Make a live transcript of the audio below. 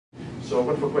So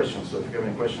open for questions. So if you have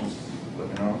any questions, let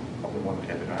me know. I'll be more than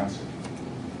happy to answer.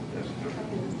 Yes.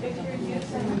 If you're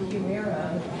using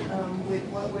Humira,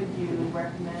 what would you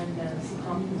recommend as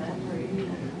complementary?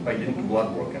 By getting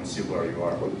blood work and see where you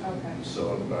are. Okay.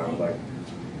 So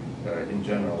in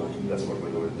general, that's what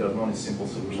we do. There are no simple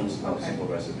solutions, no simple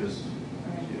recipes.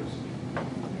 Yes.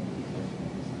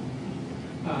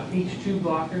 H2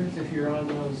 blockers, if you're on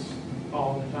those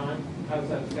all the time, how does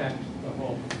that affect the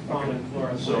whole fauna and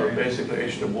flora? So basically,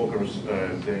 H2 blockers,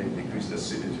 they decrease the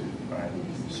acidity, right?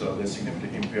 So they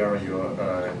significantly impair your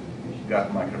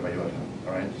gut microbiota,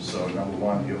 right? So number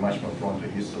one, you're much more prone to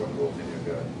yeast growth in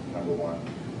your gut, number one.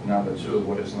 Number two,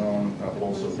 what is known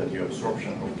also that your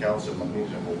absorption of calcium and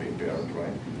magnesium will be impaired,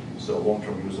 right? So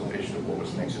long-term use of H2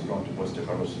 blockers makes you prone to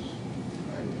osteoporosis,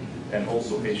 right? And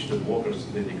also H2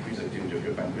 blockers, they decrease activity of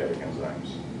your pancreatic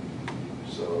enzymes.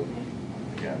 So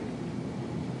again,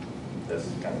 that's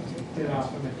kind of Get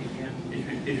off them if you can.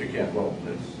 if you can, well,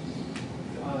 that's.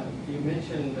 You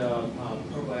mentioned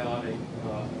probiotic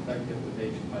effective with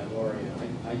H. pylori.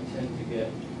 I tend to get,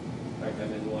 in fact,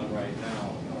 I'm in one right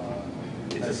now.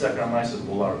 It's a Saccharomyces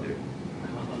boulardii.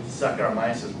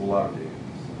 Saccharomyces boulardii.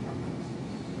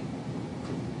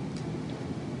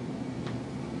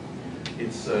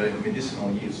 It's a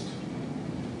medicinal yeast,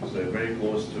 so very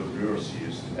close to brewer's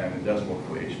yeast, and it does work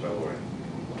for H. pylori.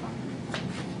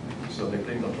 So the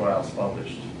clinical trials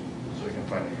published, so you can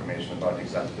find information about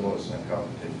exact dose and how to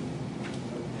take it.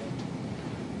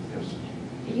 Yes.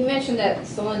 You mentioned that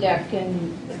Solendac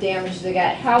can damage the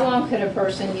gut. How long could a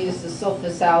person use the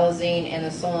sulfasalazine and the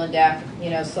Solendac,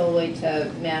 solely to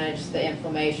manage the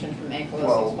inflammation from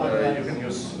ankylosing spondylitis? You can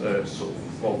use,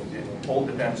 well, it all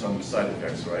depends on the side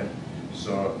effects, right?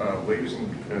 So we're using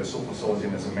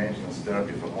sulfasalazine as a maintenance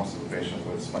therapy for most of the patients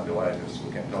with spondylitis who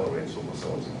can tolerate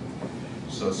sulfasalazine.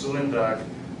 So Solendac,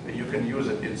 you can use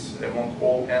it. It's among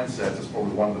all NSAIDs, it's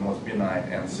probably one of the most benign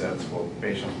NSAIDs for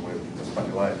patients with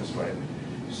spondylitis, right?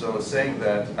 So saying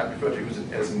that, I prefer to use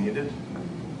it as needed.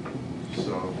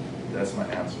 So that's my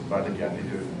answer. But again,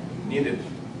 if you need it,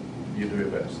 you do your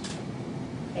best.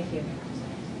 Thank you.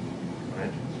 All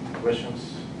right.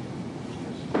 Questions?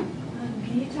 Yes.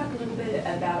 Can you talk a little bit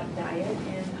about diet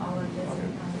and all of this? Okay.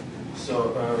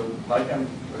 So I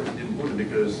didn't put it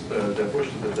because the approach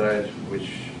to the diet,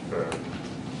 which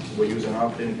we use in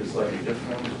our clinic, is slightly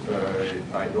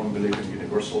different. I don't believe in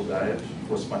universal diet.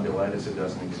 For spondylitis, it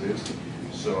doesn't exist.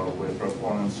 So we're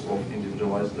proponents of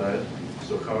individualized diet.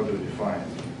 So how do you define?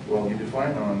 Well, you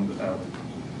define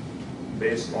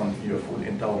based on your food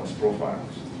intolerance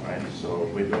profiles, right? So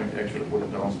we're doing actually food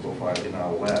intolerance profile in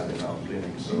our lab, in our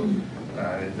clinic. So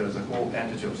there's a whole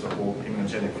entity of so-called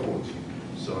immunogenic foods.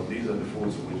 So these are the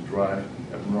foods which drive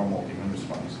abnormal immune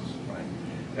responses, right?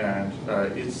 And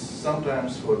it's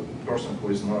sometimes for a person who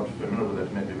is not familiar with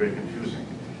it, may be very confusing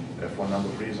for a number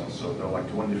of reasons. So there are like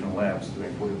 20 different labs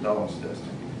doing food intolerance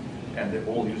testing, and they're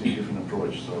all using different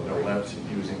approach. So there are labs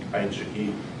using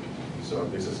IgE. So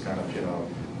this is kind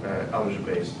of,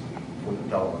 allergy-based food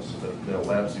intolerance. So there are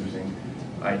labs using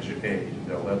IgA,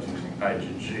 there are labs using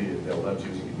IgG, there are labs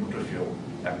using neutrophil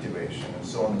activation, and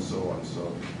so on and so on.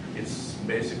 So it's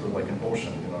basically like an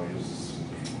ocean, you just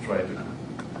try to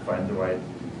find the right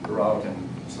route, and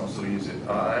it's not so easy.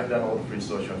 I've done a lot of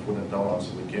research on food intolerance.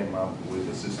 We came up with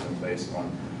a system based on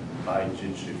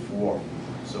IgG4.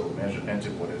 So we measure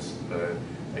antibodies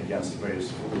against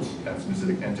various foods and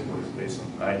specific antibodies based on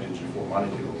IgG4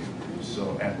 molecule.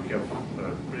 So, and we have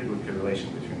a pretty good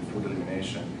correlation between food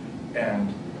elimination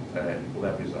and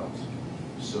lab results.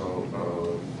 So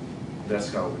that's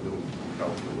how we do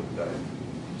with diet.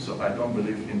 So I don't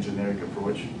believe in generic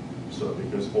approach. So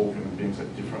because all human beings are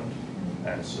different,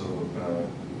 and so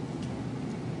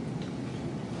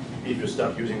if you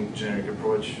start using generic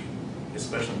approach,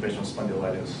 especially in patients with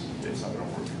spondylitis, it's not going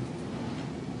to work.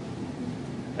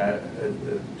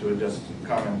 To just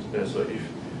comment, so if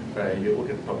you look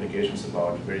at publications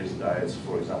about various diets,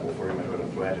 for example, for rheumatoid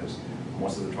arthritis,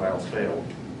 most of the trials failed.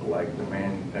 Like the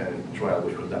main trial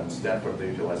which was done in Stanford, they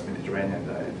utilized Mediterranean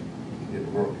diet. It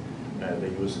didn't work. They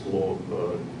used low,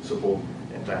 so-called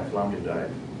anti-inflammatory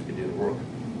diet. It didn't work.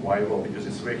 Why? Well, because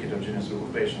it's a very heterogeneous group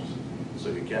of patients. So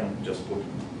you can't just put,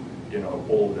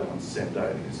 all of them on the same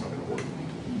diet. It's not going to work.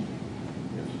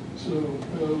 Yes. So,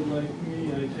 like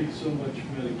me, I take so much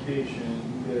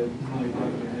medication that my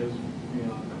doctor has me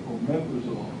on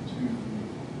omeprazole to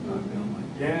knock down my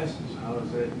gases. How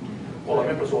is that? Well,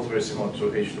 omeprazole is very similar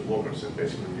to H2 blockers. It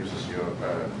basically reduces your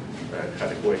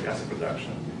catecholic acid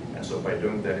production. And so by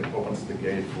doing that, it opens the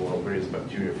gate for various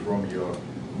bacteria from your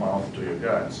mouth to your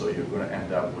gut. So you're going to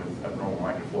end up with abnormal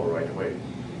microflora right away.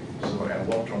 So, and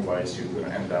long-term wise, you're going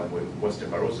to end up with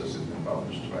osteoporosis has been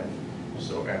published, right?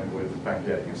 So, and with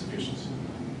pancreatic insufficiency.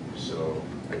 So,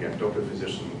 again, talk to a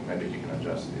physician, maybe he can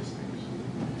adjust these things.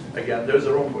 Again, there's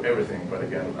a room for everything, but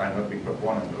again, I'm not a big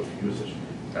proponent of usage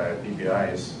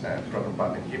PPIs and proton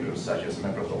pump inhibitors such as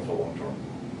omeprazole for long-term.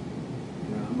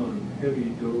 Yeah, I'm on a heavy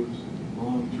dose, and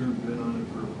long-term, been on it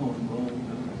for a long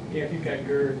time. Yeah, if you've got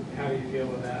GERD, how do you deal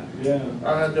with that?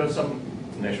 Yeah. There are some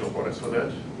natural products for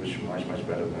that, which are much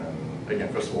better than, again,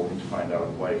 first of all, we need to find out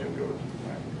why you have GERD.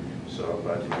 Right? So,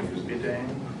 but you can use betaine,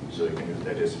 so you can use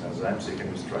digestive enzymes, so you can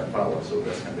use tripala, so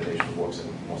that combination works in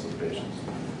most of the patients,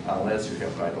 unless you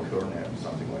have hiatal hernia or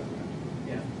something like that.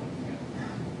 Yeah.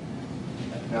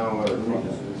 Now, let me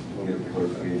just get a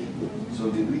clarification. So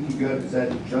the leaky gut, is that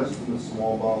just in the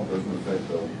small bowel, doesn't affect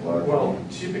the large Well, bowel?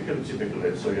 typically,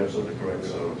 so you're absolutely correct.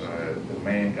 So the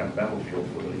main kind of battlefield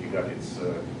for the leaky gut is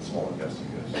small intestine,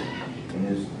 yes. And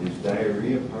is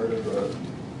diarrhea part of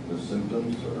the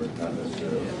symptoms, or not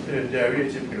necessarily? Diarrhea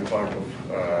is typically part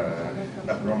of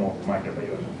abnormal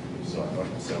microbiota, so not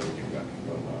necessarily leaky gut.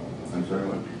 I'm sorry,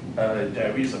 what?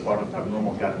 Diarrhea is a part of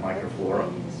abnormal gut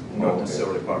microflora, not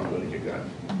necessarily part of the leaky gut.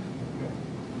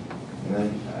 And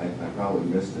then, I probably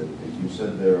missed it, you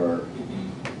said there are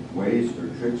ways or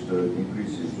tricks to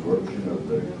increase the absorption of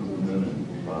the curcumin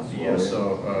and phospholate? Yes,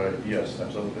 so, yes,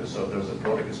 absolutely. So there's a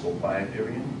product, it's called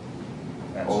piperine.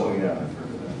 And Oh, so, yeah, I've heard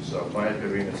of that. So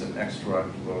piperine is an extract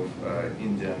of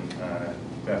Indian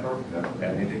pepper, Yeah.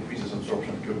 and it increases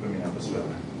absorption of curcumin and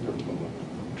phospholate.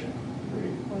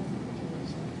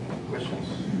 Questions?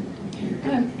 Do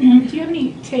you have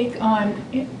any take on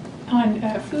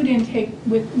food intake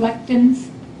with lectins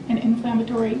and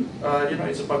inflammatory?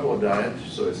 It's a popular diet,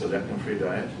 so it's a lectin-free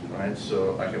diet, right?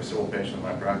 So I have several patients in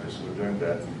my practice who are doing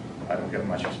that. I don't have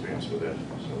much experience with it.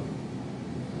 So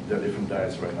there are different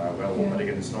diets right now available, but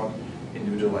again, it's not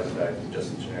individualized diet, it's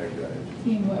just a generic diet.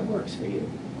 Seeing what works for you.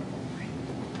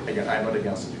 Again, I'm not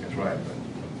against it, you can try it, but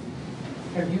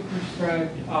Have you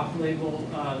prescribed off-label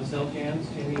Zolgans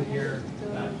to any of your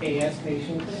AS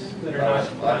patients that are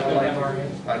not good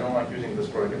MRAs? I don't like using this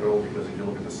product at all because if you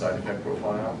look at the side effect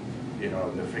profile,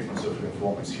 the frequency of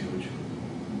lymphoma is huge.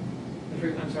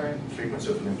 I'm sorry?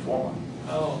 Frequency of lymphoma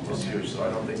Oh, is okay. huge, so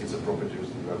I don't think it's appropriate to use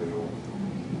the drug at all.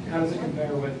 How does it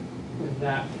compare with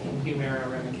that in Humira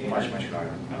Remicade? Much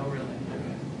higher. Oh, really?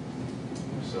 Okay.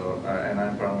 So, and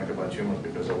I'm paranoid about tumors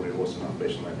because I already lost enough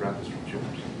patients in my practice from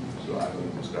tumors. So I'm going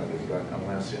to prescribe this drug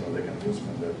unless, they convince me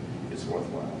that it's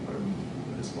worthwhile, but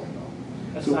at this point,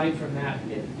 no. Aside from that,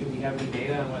 do we have any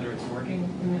data on whether it's working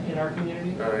in our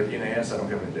community? In AS, I don't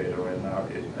have any data right now.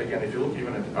 Again, if you look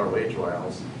even at RA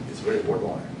trials, it's very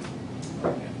borderline.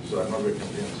 Okay. So I'm not very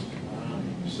convinced.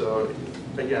 So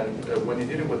again, when you're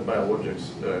dealing with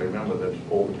biologics, remember that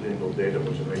all the clinical data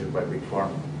was generated by Big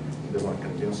Pharma. They want to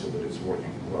convince you that it's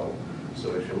working well.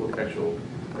 So if you look at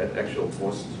actual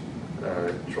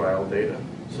post-trial data,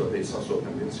 so it's not so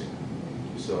convincing.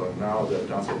 So now the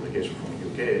transfer application from the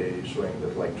UK showing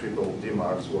that like triple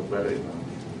DMARDs work better even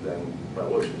than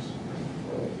biologics.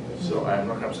 So I'm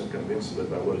not 100% convinced that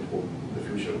biologics will be the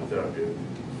future of therapy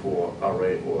for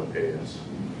RA or AS.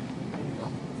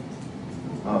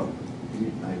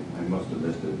 I must have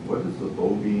missed it. What is the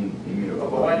bovine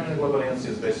Bovine immunoglobulins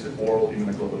is basically oral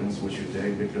immunoglobulins which you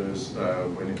take because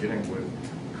when you're dealing with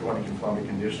chronic inflammatory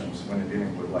conditions, when you're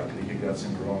dealing with like leaky gut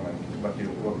syndrome and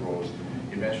bacterial overgrowth,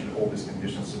 eventually all these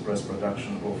conditions suppress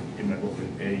production of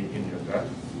immunoglobulin A in your gut.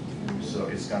 So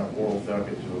it's kind of oral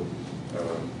therapy to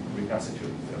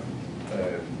reconstitute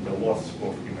the loss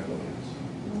of immunoglobulin.